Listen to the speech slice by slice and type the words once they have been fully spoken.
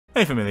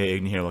Hey familiar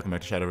Igni here, welcome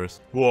back to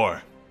Shadowverse.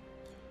 War.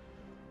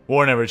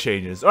 War never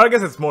changes. Or I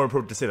guess it's more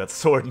appropriate to say that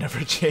sword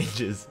never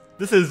changes.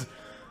 This is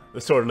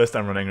the sword list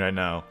I'm running right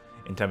now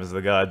in Tempest of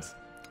the Gods.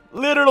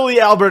 Literally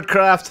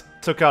Albertcraft.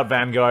 Took out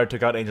Vanguard,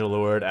 took out Angel of the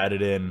Word,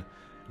 added in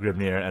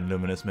Grimnir and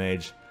Luminous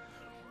Mage.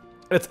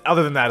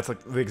 Other than that, it's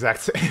like the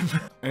exact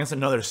same. Against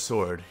another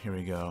sword. Here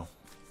we go.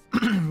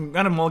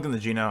 Got a mulligan the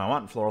Gino. I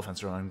want Floral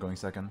Fencer on going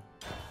second.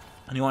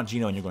 And you want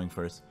Gino and you're going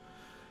first.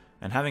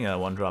 And having a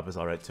 1-drop is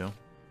alright too.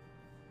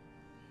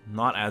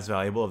 Not as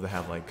valuable if they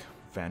have like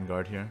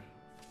Vanguard here.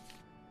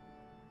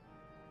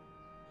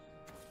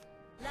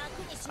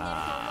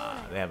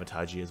 They have a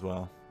TotG as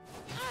well.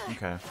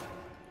 Okay.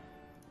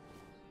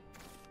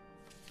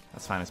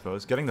 That's fine, I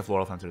suppose. Getting the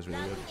Floral Fencer is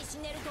really good.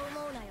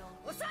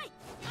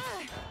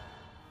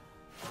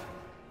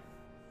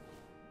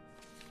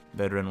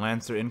 Veteran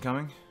Lancer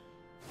incoming.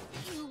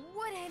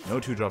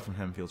 No 2-drop from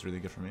him feels really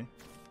good for me.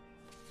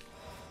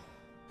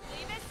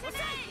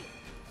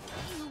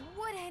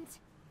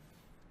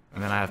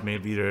 And then I have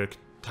Mage Leader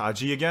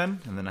TotG again,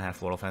 and then I have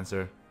Floral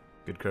Fencer.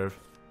 Good curve.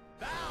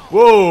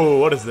 Whoa,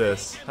 what is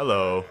this?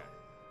 Hello.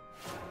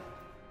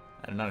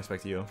 I did not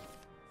expect you.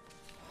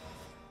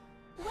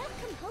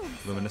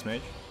 Luminous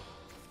Mage?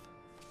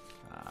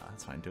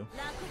 That's fine too.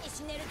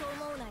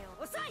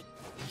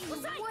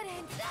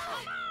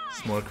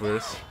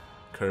 Smorkverse.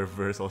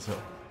 Curveverse also.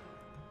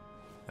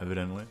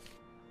 Evidently.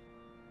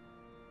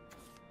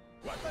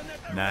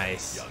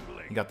 Nice.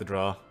 You got the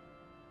draw.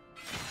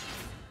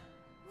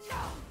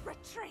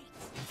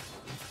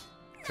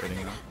 Trading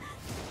it.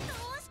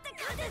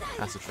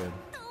 That's a trade.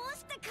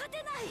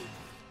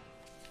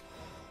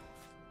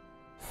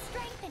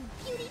 Strength and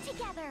beauty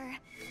together.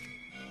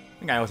 I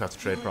think I always have to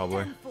trade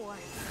probably.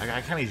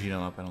 I can't eat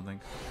Genome up, I don't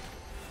think.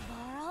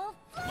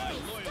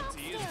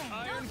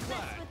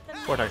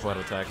 Four attacks, a lot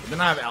of attack. Then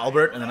I have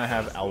Albert, and then I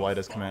have Alwide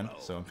as command,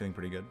 so I'm feeling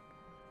pretty good.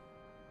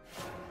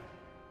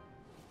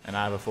 And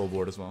I have a full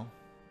board as well.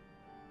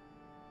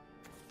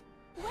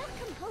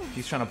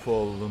 He's trying to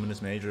pull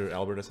Luminous Mage or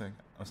Albert, I think,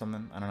 or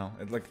something. I don't know.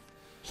 It's like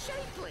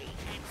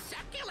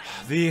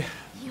the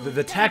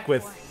tech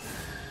with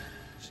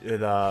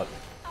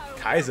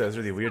Kai'Sa is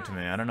really weird to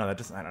me. I don't know. That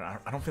just I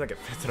don't feel like it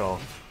fits at all.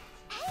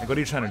 Like, what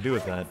are you trying to do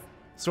with that?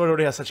 Sword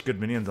already has such good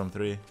minions on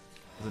 3.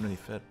 Doesn't really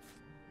fit.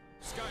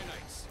 Sky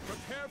Knights,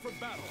 prepare for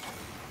battle.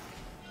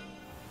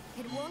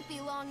 It won't be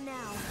long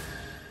now.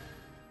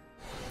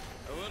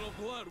 A little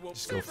blood will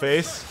just go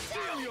face.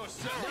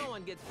 No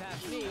one gets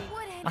past me.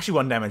 Actually,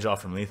 1 damage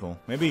off from lethal.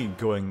 Maybe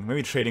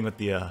trading with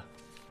the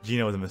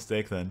Gino was a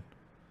mistake then.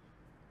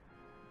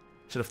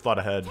 Should have thought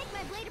ahead.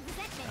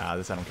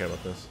 This I don't care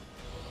about this.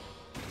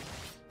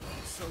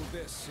 So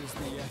this is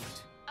the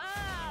end.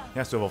 He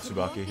has to evolve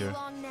Tsubaki here.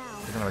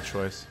 He doesn't have a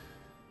choice.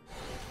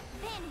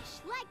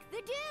 Vanish like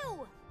the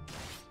dew.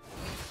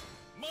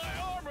 My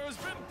armor's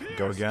been pierced.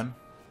 Go again.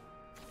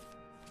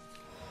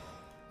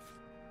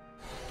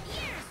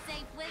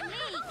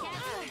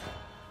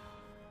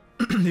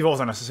 The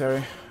evolves are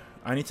necessary.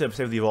 I need to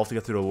save the evolve to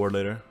get through the ward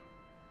later.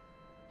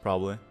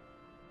 Probably.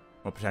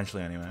 Or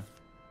potentially anyway.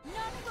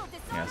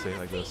 Yeah, say it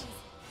like this.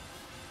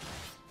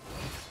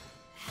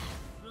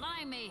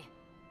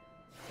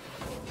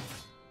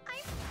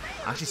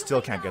 I actually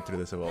still can't get through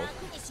this evolve.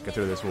 Get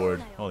through this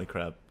ward. Holy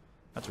crap.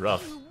 That's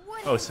rough.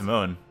 Oh,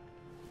 Simone.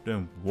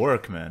 Doing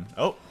work, man.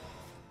 Oh!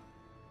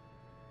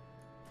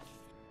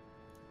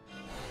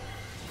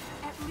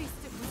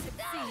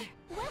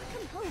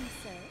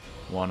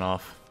 One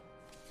off.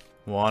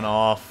 One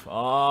off.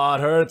 Oh,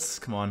 it hurts.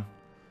 Come on.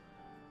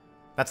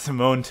 That's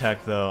Simone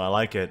tech, though. I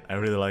like it. I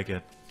really like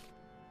it.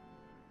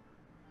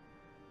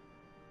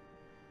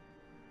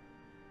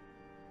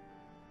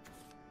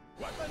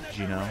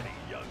 Gino.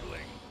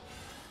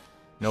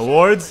 No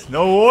wards?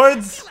 No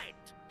wards?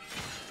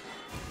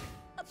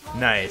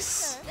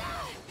 Nice.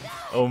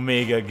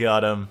 Omega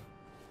got him.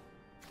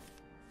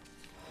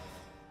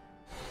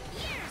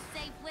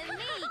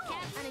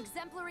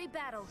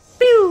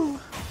 Pew!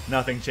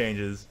 Nothing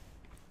changes.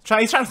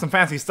 He's trying some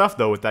fancy stuff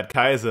though with that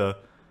Kai'Sa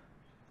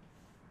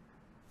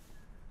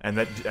and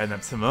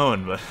that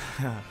Simone, but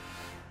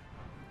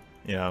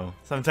you know,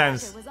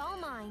 sometimes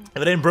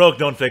if it ain't broke,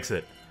 don't fix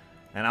it.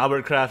 And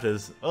Albertcraft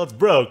is, well, it's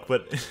broke,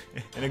 but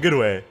in a good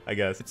way, I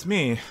guess. It's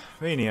me,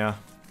 Vania.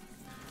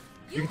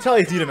 You can tell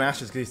he's due to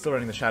Masters because he's still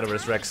running the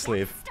Shadowverse Rex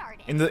sleeve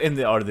in the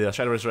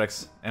Shadowverse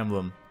Rex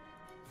emblem.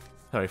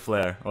 Sorry,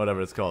 flare or whatever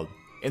it's called.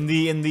 In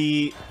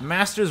the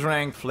Masters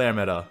rank flare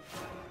meta,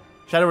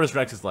 Shadowverse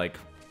Rex is like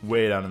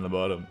way down in the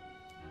bottom.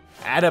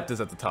 Adept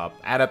is at the top.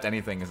 Adept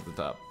anything is at the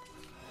top.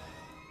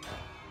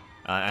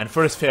 And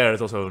First Fair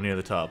is also near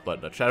the top,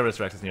 but Shadowverse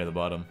Rex is near the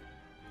bottom.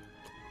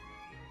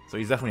 So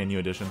he's definitely a new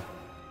addition.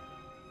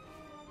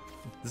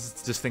 This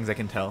is just things I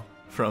can tell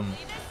from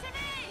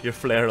your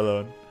flare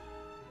alone.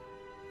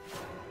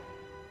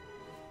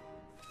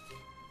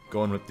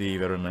 Going with the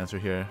Veteran Lancer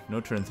here. No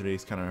turn 3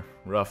 is kind of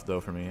rough though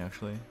for me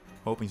actually.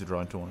 Hoping to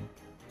draw into one.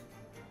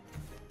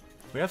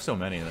 We have so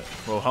many that.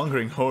 Whoa,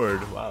 Hungering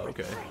Horde. Wow,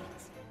 okay.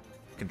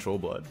 Control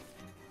Blood.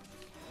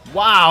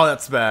 Wow,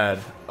 that's bad.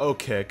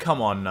 Okay,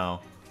 come on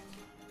now.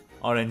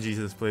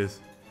 RNGesus, please.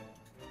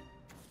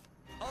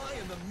 I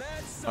am the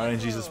mad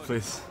RNGesus,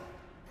 please.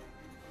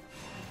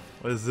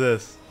 What is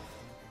this?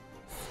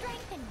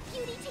 Strength and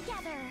beauty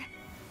together.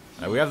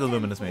 Alright, we have the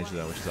Luminous Mage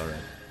though, which is alright.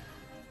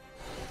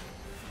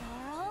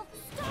 Whirl,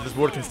 If this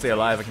ward can stay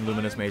alive, I can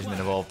Luminous Mage and then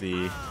evolve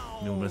the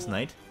Luminous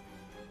Knight.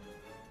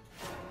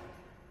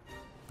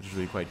 Which is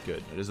really quite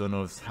good. I just don't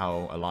know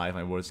how alive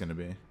my ward's gonna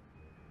be.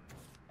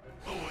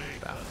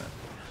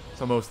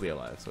 So mostly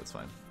alive, so it's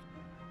fine.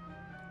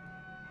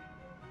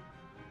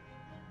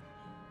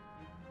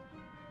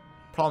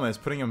 Problem is,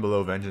 putting him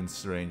below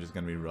Vengeance range is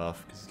gonna be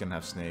rough, because he's gonna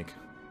have Snake.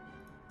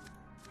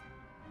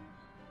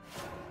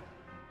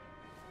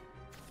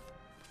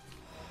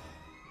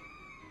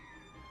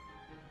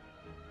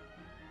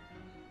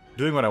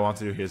 Doing what I want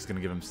to do here is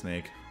gonna give him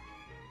Snake.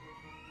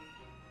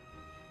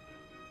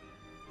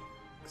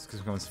 This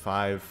becomes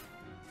 5,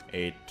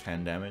 8,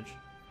 10 damage.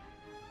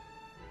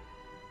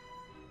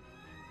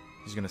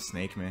 He's gonna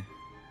snake me.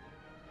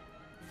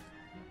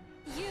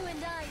 you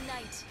and I,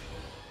 knight.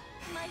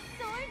 My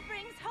sword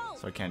brings hope.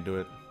 So I can't do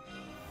it.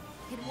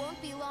 It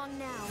won't be long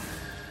now.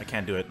 I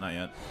can't do it, not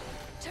yet.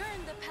 Turn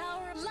the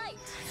power of light.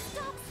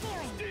 Stop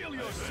staring. Steal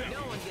yourself.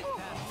 No one gets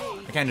past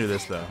me. I can't do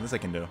this though. This I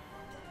can do.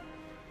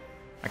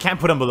 I can't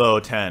put him below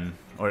 10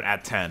 or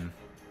at 10,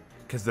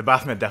 because the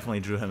Baphomet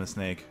definitely drew him a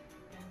snake.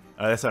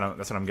 That's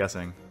what I'm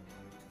guessing.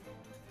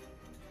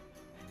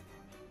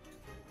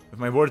 If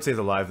my board stays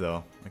alive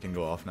though, I can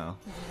go off now.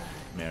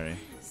 Mary.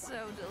 So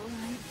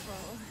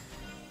delightful.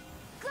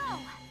 Go!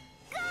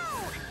 Go!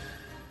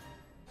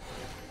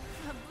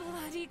 A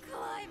bloody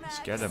climax.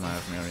 Scared I might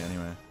have Mary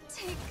anyway.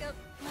 Take up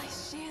my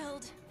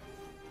shield.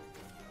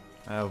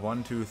 I have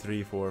 1, 2,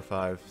 3, 4,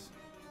 5,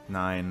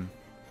 9,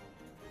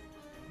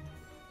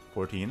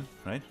 14,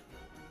 right?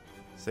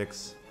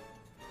 6,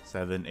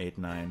 7, 8,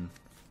 9,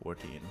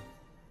 14.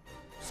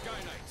 Sky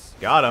Knights.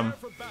 Got him!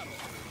 Prepare for battle.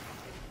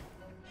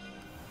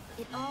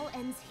 It all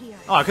ends here.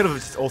 Oh, I could have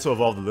just also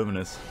evolved the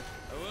Luminous.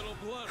 A little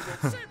blood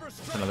will save her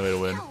That's another way to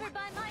win. Powered by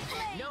my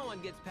blade. No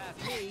one gets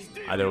past me.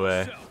 Either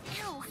way.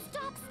 Ew,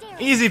 stop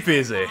staring. Easy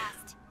peasy.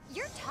 Fast.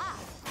 You're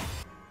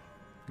tough.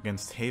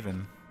 Against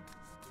Haven.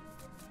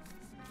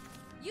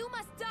 You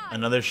must die.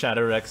 Another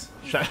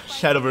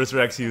Shadowverse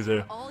Rex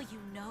user. All you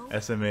know.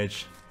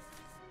 SMH.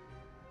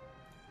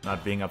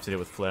 Not being up to date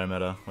with Flare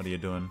meta. What are you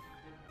doing?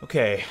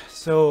 Okay,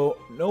 so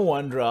no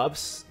 1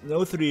 drops,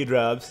 no 3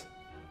 drops,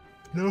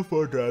 no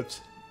 4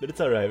 drops. But it's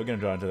alright, we're gonna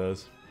draw into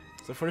those.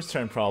 So first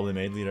turn probably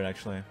Mage Leader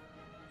actually.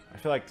 I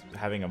feel like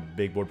having a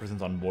big board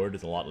presence on board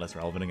is a lot less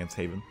relevant against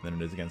Haven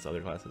than it is against other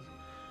classes.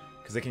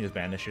 Because they can just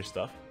banish your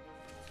stuff.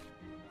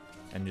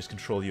 And just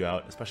control you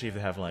out, especially if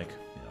they have like,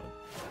 you know,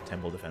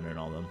 Temple Defender and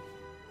all of them.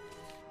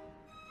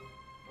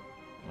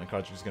 My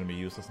card's just gonna be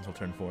useless until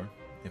turn 4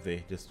 if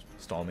they just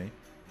stall me.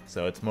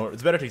 So it's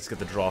better to just get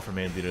the draw for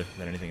Mage Leader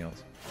than anything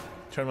else.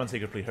 Turn 1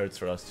 Sacred Plea hurts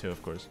for us too,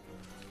 of course.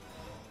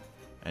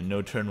 And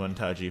no turn 1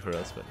 TotG for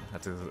us, but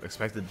that's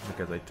expected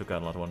because I took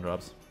out a lot of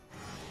 1-drops.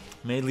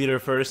 Mage Leader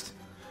first,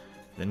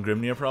 then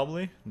Grimnir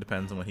probably.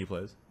 Depends on what he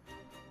plays.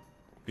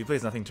 If he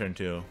plays nothing turn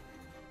 2,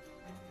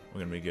 we're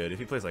gonna be good. If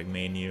he plays like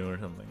Manu or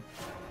something.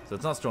 So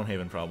it's not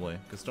Stormhaven probably,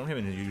 because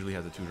Stormhaven usually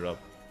has a 2-drop.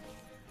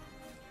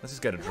 Let's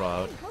just get a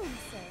draw out.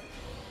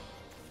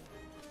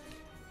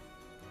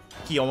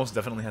 He almost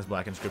definitely has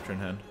Black Inscripture in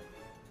hand.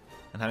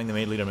 And having the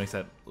Mage Leader makes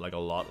that like a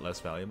lot less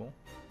valuable.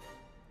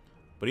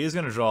 But he is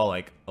going to draw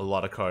like a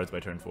lot of cards by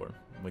turn 4,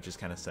 which is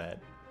kind of sad.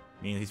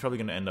 Meaning he's probably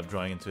going to end up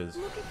drawing into his...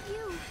 Look at you.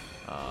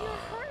 You're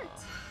hurt.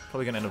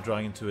 Probably going to end up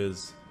drawing into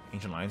his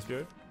Ancient Lion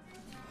Spirit.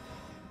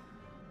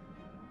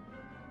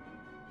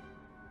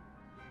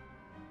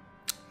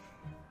 I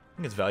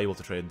think it's valuable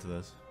to trade into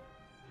this.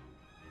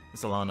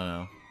 It's Elana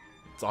now.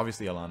 It's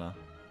obviously Elana.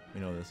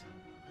 We know this.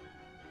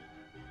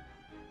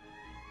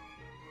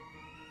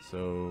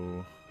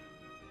 So...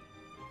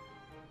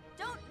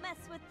 Don't mess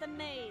with the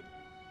maid.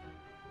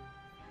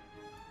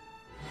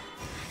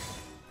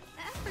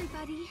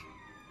 Everybody.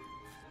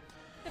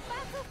 The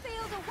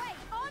battlefield away.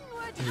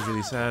 Onward. He's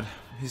really sad.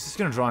 He's just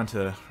gonna draw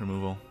into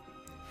removal.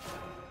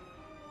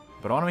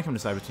 But I want to make him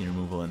decide between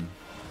removal and,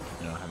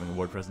 you know, having a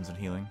ward presence and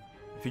healing.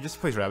 If he just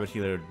plays Rabbit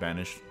Healer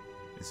Banish,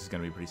 this is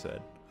gonna be pretty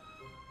sad.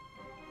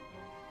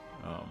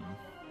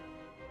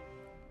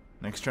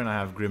 Next turn I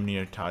have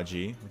Grimnir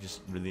TotG, which is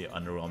really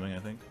underwhelming, I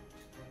think,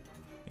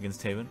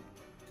 against Haven.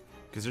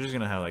 Because they're just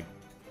gonna have like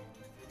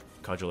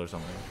Cudgel or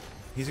something.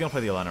 He's gonna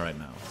play the Elana right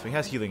now, so he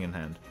has healing in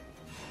hand.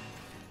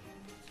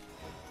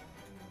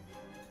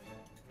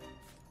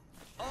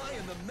 I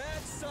am the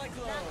mad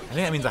cyclone. I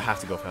think that means I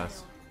have to go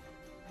fast.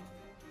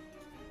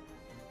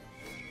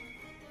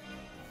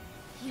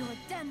 You are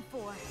done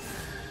for.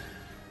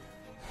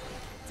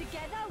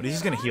 Together. But he's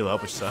just gonna heal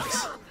up, which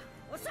sucks.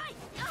 What's that?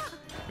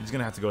 We're just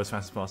gonna have to go as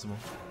fast as possible.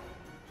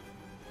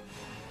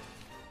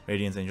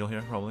 Radiance Angel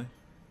here, probably.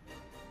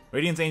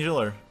 Radiance Angel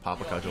or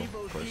Papa Cudgel,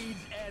 Evil of course. deeds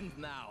end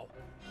now.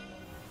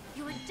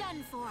 You are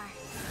done for.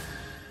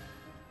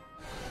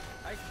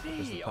 I Just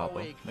the see. Papa.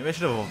 Awake. Maybe I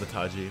should have evolved the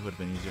TotG, would have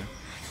been easier.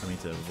 for me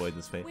to avoid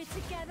this fate. We're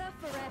together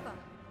forever.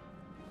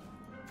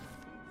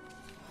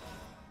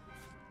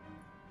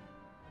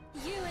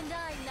 You and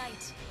I,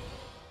 knight.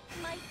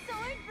 My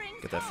sword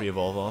brings Get that hope. free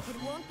evolve off.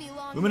 It won't be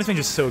long Luminous now. Mage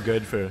is so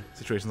good for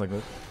situations like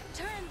this.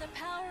 Turn the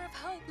power of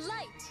hope.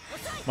 Light.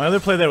 My other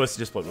play there was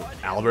just what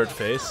Albert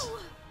face.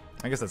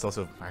 I guess that's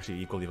also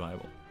actually equally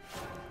viable.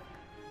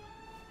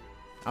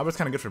 Albert's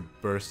kind of good for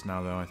burst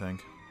now, though. I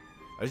think.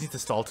 I just need to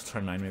stall to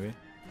turn 9, maybe.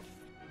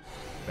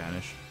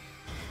 Banish.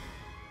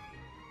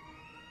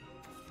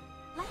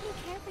 Let me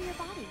care for your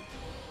body.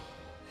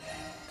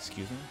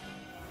 Excuse me.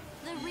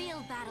 The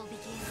real battle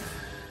begins.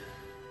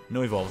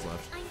 No evolves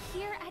left. I'm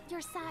here at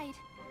your side.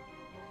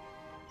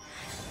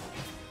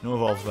 No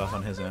evolves left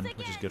on his end,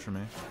 which is good for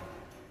me.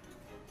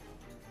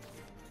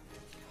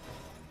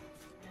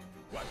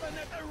 Weapon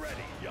at the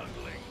ready,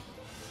 youngling.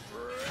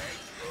 Straight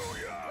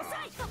through ya.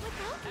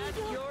 At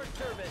your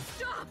service.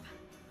 Stop!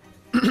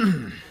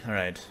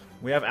 Alright.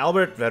 We have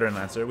Albert, Veteran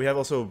Lancer. We have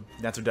also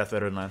Dance or Death,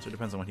 Veteran Lancer.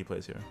 Depends on what he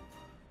plays here.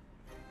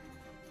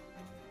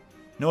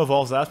 No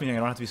evolves left, meaning I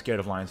don't have to be scared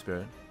of Lion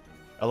Spirit.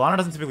 Elana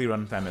doesn't typically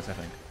run Tempest, I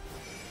think.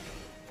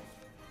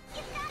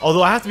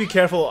 Although I have to be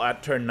careful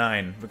at turn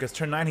 9, because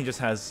turn 9 he just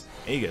has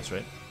Aegis,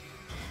 right?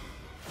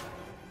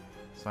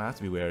 So I have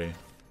to be wary.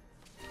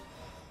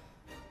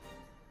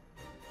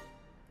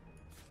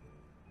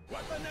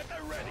 Weapon at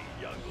the ready,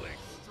 youngling.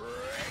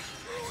 Straight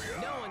through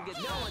ya. No one gets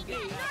past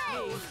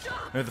me.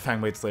 We have the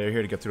Fangblade Slayer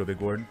here to get through a big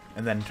board,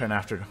 and then turn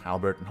after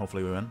Albert, and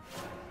hopefully we win.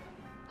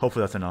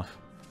 Hopefully that's enough.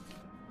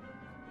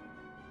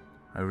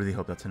 I really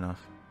hope that's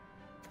enough.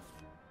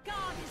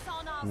 God is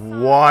on our side.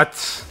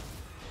 What?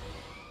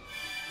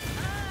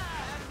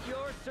 At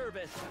your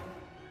service.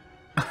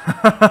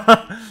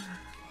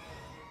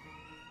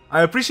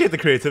 I appreciate the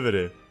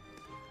creativity.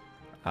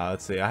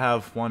 Let's see, I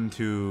have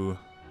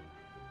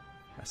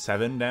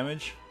 7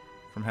 damage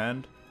from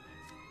hand.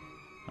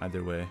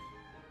 Either way.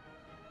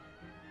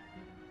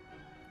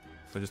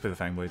 So just play the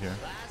Fangblade here.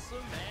 Slice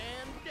 'em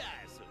and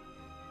dice 'em.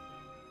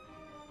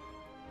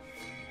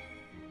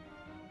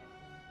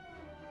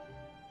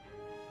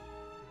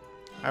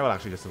 I will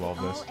actually just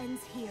evolve this. All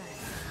ends here.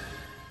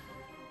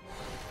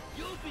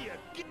 You'll be a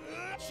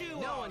chew.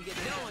 No one gets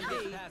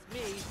past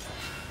me.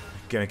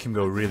 Gonna him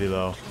go really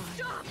low.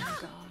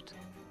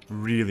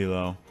 Really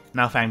low.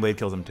 Now Fangblade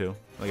kills him too.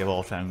 Like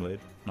evolved Fangblade,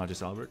 not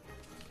just Albert.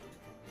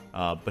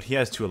 But he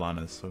has 2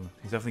 Elanas, so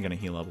he's definitely gonna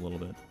heal up a little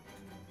bit.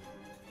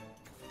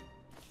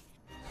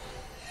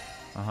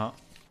 Uh-huh.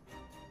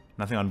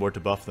 Nothing on board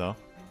to buff though.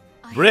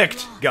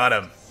 Bricked! Got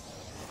him!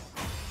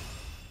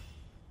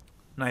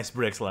 Nice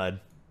bricks, lad.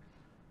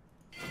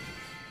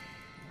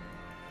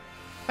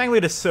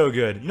 Fangblade is so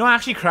good. You know, I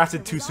actually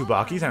crafted 2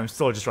 Tsubakis and I'm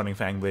still just running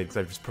Fangblade because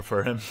I just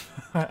prefer him.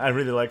 I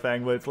really like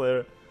Fangblade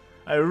Slayer.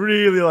 I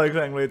really like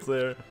Fangblade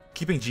Slayer.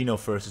 Keeping Geno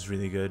first is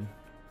really good.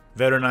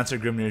 Veteran Lancer,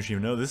 Grimnir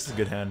Juno. This is a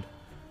good hand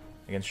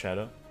against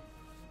Shadow.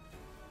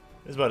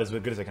 It's about as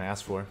good as I can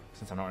ask for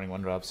since I'm not running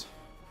 1-drops.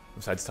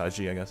 Besides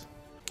TotG, I guess.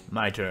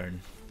 My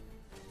turn.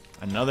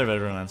 Another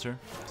Veteran Lancer,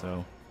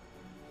 so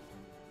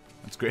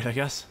that's great, I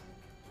guess.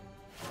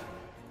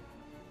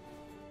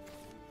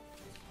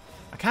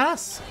 I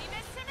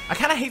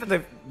kind of hate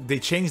that they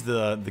changed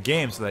the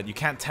game so that you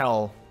can't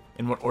tell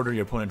in what order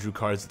your opponent drew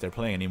cards that they're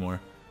playing anymore.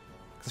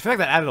 Because I feel like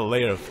that added a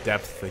layer of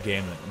depth to the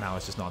game that now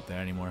it's just not there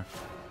anymore.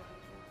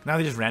 Now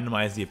they just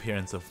randomize the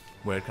appearance of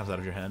where it comes out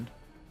of your hand,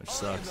 which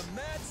sucks.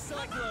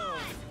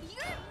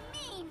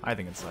 I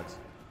think it sucks.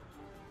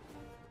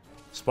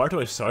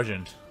 Spartoish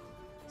Sergeant.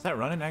 Is that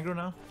running aggro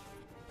now?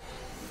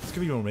 This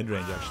could be more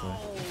mid-range actually.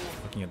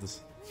 Looking at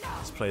this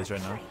plays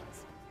right now.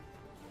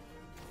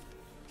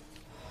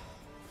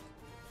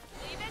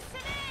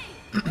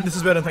 This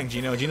is better than playing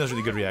Geno. Geno's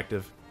really good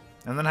reactive.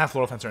 And then I have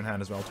Floral Fencer in hand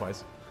as well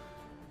twice.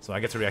 So I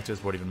get to react to this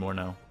board even more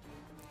now.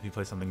 If you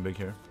play something big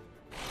here.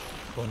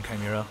 Bone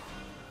Chimera.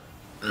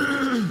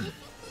 I'm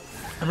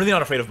really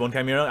not afraid of Bone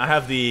Chimera. I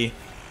have the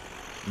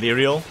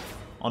Lyriel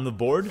on the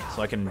board,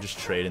 so I can just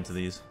trade into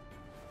these.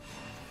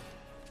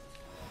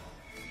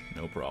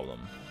 No problem.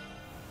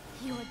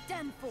 You are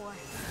done for.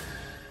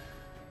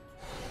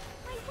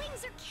 My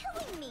wings are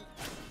killing me.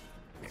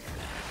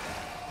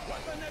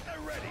 Weapon at the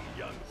ready,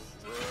 young.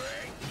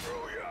 Straight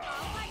through ya.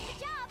 Like the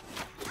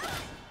job.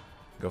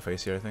 Go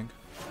face here, I think.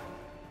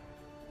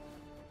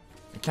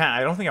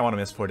 I don't think I want to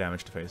miss 4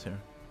 damage to face here.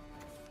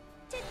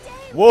 Today.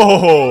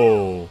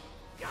 Whoa!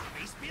 Got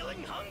me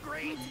feeling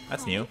hungry.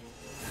 That's new.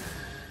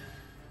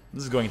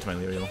 This is going into my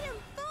Lyriel. Hit him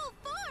full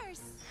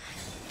force.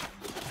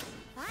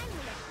 I'm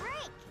gonna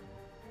break.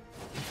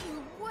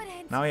 You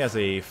wouldn't. Now he has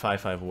a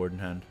 5/5 ward in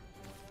hand.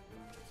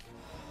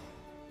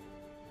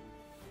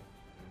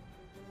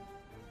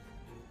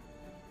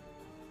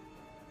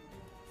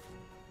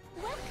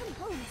 Welcome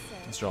home,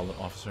 sir.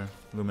 Mr. Officer.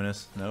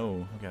 Luminous.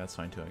 No. Okay, that's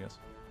fine too, I guess.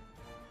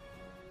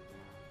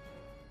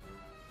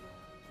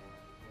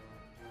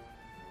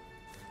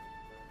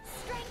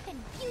 Strength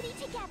and beauty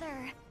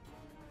together.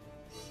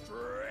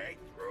 Straight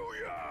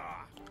through ya.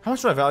 How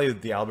much do I value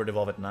the Albert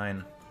Evolve at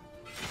 9?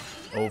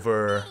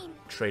 Over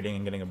trading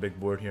and getting a big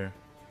board here.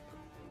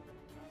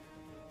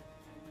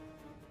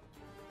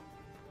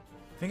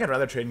 think I'd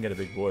rather trade and get a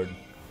big board.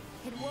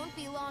 It won't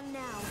be long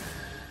now.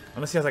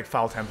 Unless he has like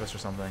Foul Tempest or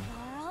something.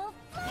 Carl,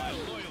 My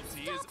please,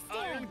 loyalty is stop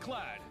staring.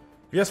 ironclad.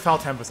 If he has Foul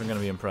Tempest, I'm gonna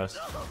be impressed.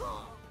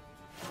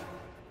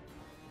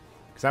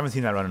 Because I haven't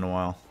seen that run in a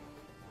while.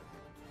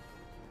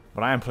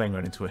 But I am playing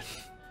right into it.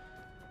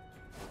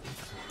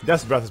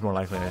 Death's Breath is more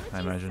likely, I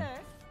imagine.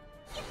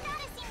 You've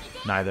gotta see me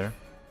dance. Neither.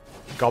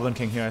 Goblin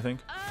King here, I think.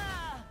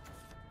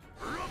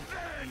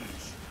 Revenge!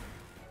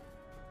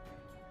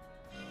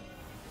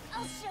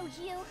 I'll show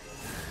you.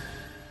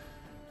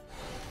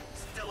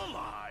 Still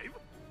alive?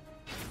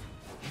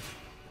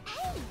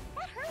 Hey,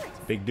 that hurts.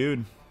 Big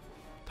dude.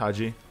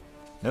 TotG.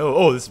 No,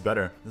 oh, this is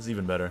better. This is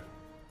even better.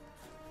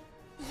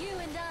 You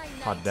and I,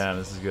 Hot knight. damn,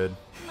 this is good.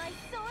 My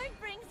sword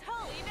brings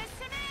hope. Leave this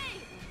to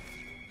me.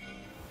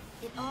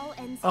 It all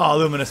ends. Oh,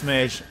 Luminous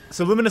Mage.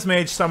 So Luminous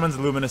Mage summons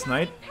Luminous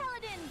Knight,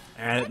 Paladin.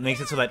 and it makes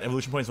it so that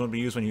evolution points won't be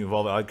used when you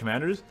evolve allied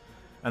commanders.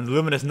 And the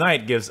Luminous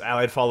Knight gives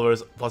allied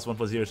followers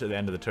 +1/+0 to the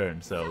end of the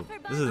turn. So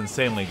this is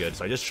insanely good.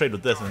 So I just trade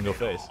with this and then go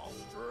face.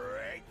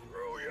 Straight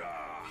through ya!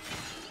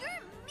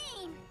 You're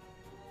mean.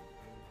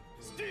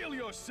 Steel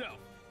yourself!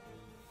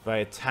 If I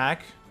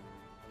attack,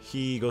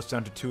 he goes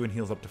down to 2 and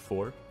heals up to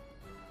 4.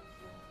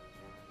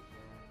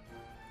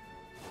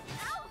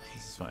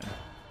 This is fine.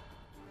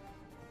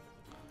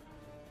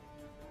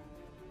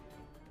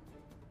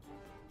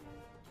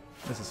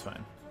 This is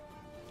fine.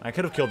 I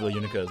could have killed the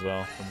Unica as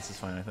well, but this is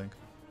fine, I think.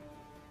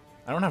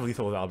 I don't have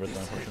lethal with Albert,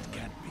 though,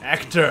 unfortunately.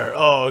 Hector!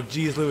 Oh,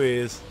 jeez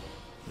Louise.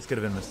 This could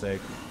have been a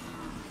mistake.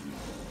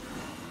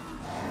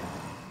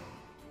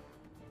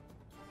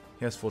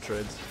 He has full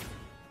trades.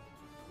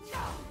 No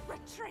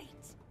retreat.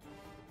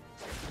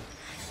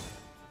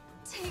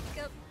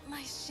 Take up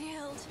my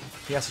shield.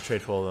 He has to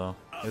trade full, though.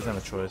 He doesn't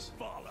have a choice.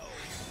 Follow.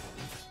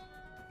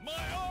 My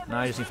armor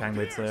Nah, I just need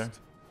Fangblade Slayer.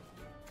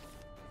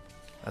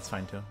 That's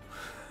fine, too.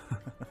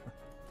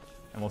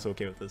 I'm also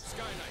okay with this. Sky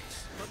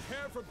Knights,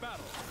 prepare for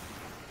battle.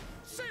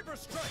 Saber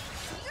strike!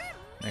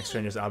 Next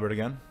turn is Albert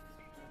again.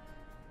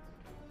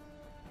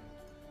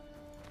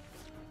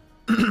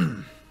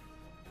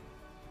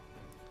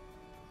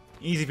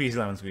 Easy peasy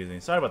lemon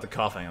squeezy. Sorry about the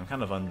coughing. I'm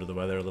kind of under the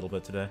weather a little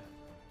bit today.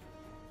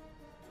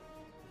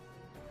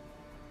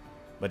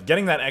 But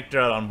getting that Hector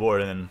out on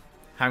board and then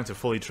having to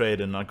fully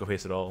trade and not go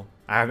face at all.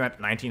 I have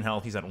at 19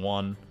 health. He's at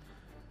 1.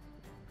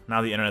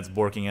 Now the internet's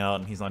borking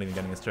out and he's not even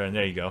getting his turn.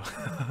 There you go.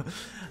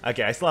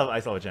 Okay, I still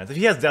have a chance. If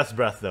he has Death's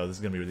Breath though, this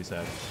is gonna be really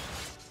sad.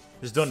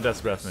 Just don't Death's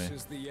Breath me. This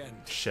is the end.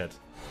 Shit.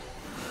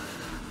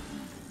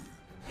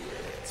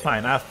 It's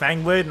fine. I have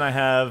Fangblade and I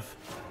have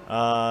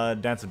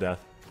Dance of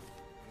Death.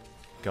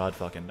 God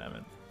fucking damn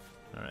it.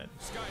 Alright.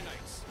 Sky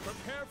Knights,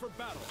 prepare for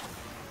battle.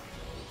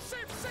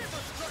 Saber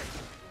strike!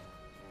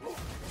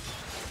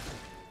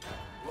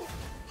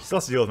 Still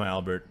has to deal with my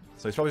Albert,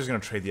 so he's probably just gonna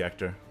trade the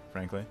Hector,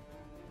 frankly.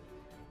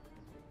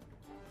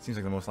 Seems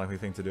like the most likely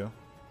thing to do.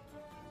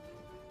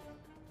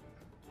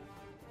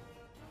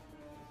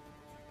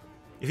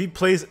 If he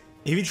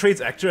trades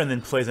Hector and then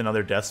plays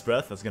another Death's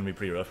Breath, that's gonna be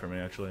pretty rough for me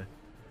actually.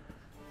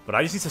 But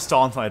I just need to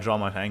stall until I draw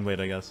my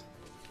Fangblade, I guess.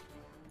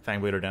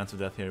 Fangblade or Dance of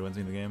Death here wins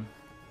me the game.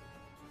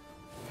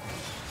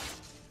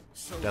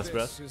 So Death's this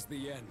Breath? is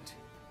the end.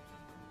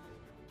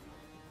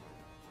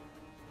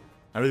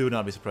 I really would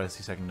not be surprised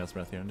to see second Death's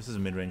Breath here. And this is a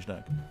mid-range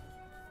deck.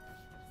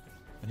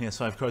 And he has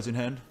 5 cards in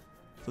hand.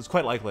 So it's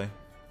quite likely.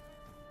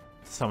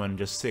 Summon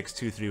just 6,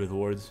 2, 3 with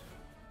wards.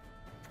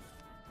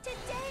 Today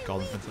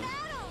Golden we Princess. battle.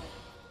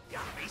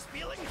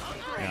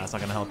 Yeah, that's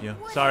not gonna help you.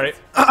 Sorry.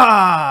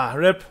 Ah!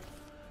 Rip!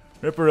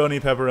 Ripperoni,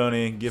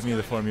 pepperoni, give me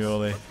the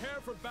formuoli.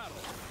 Prepare for battle.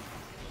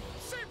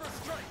 Saber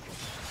strike!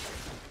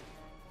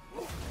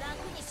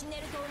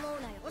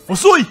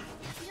 Osoi!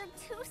 You're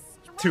too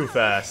strong. Too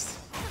fast.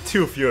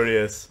 Too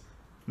furious.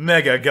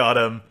 Mega got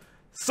him.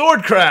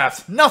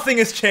 Swordcraft! Nothing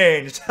has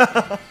changed!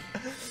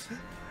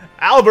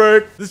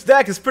 Albert! This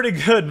deck is pretty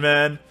good,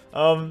 man.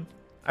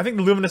 I think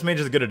the Luminous Mage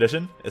is a good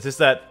addition. It's just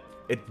that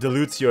it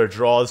dilutes your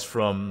draws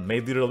from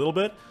Mage Leader a little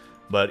bit.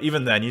 But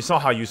even then, you saw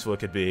how useful it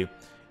could be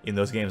in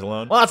those games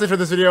alone. Well, that's it for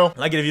this video.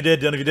 Like it if you did,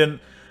 done if you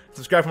didn't.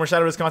 Subscribe for more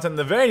Shadowverse content in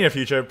the very near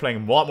future,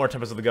 playing a lot more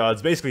Tempest of the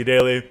Gods, basically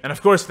daily. And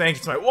of course, thank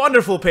you to my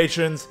wonderful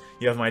patrons.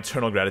 You have my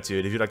eternal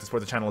gratitude. If you'd like to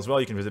support the channel as well,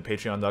 you can visit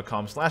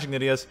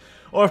patreon.com/Ignideus,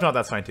 or if not,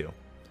 that's fine too.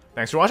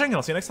 Thanks for watching, and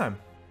I'll see you next time.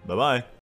 Bye-bye.